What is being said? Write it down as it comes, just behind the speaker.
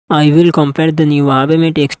I will compare the new Huawei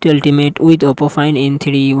Mate X2 Ultimate with Oppo Find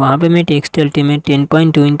N3. Huawei Mate X2 Ultimate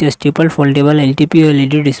 10.2 inches triple foldable LTP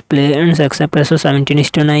OLED display and success ratio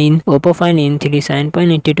 17:9. Oppo Find N3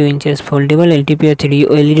 7.82 inches foldable LTP 3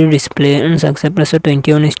 OLED display and success ratio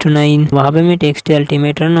 21:9. Huawei Mate X2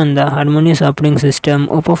 Ultimate run on the Harmonious operating system.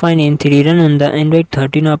 Oppo Find N3 run on the Android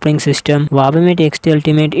 13 operating system. Huawei Mate X2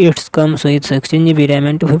 Ultimate it comes with 16GB RAM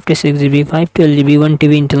and 256GB, 512GB,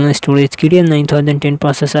 1TB internal storage, Kirin 9010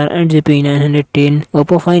 processor. 8GB 910.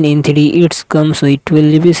 Oppo Find N3 it comes with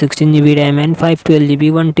 12GB 16GB RAM and 512GB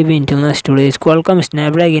 1TB internal storage, Qualcomm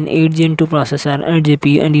Snapdragon 8 Gen 2 processor,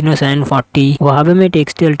 8GB Adreno 740. Huawei Mate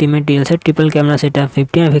X2 Ultimate dual set triple camera setup,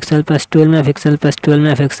 50MP plus 12MP plus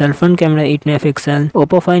 12MP, front camera 8MP.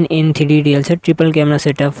 Oppo Find N3 dual set triple camera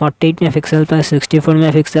setup, 48MP plus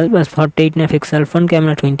 64MP plus 48MP, front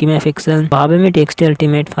camera 20MP. Huawei Mate X2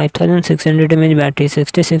 Ultimate 5600 mAh battery,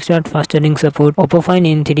 66W fast charging support. Oppo Find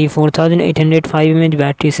N3 4805 mAh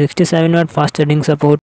battery, 67W fast charging support.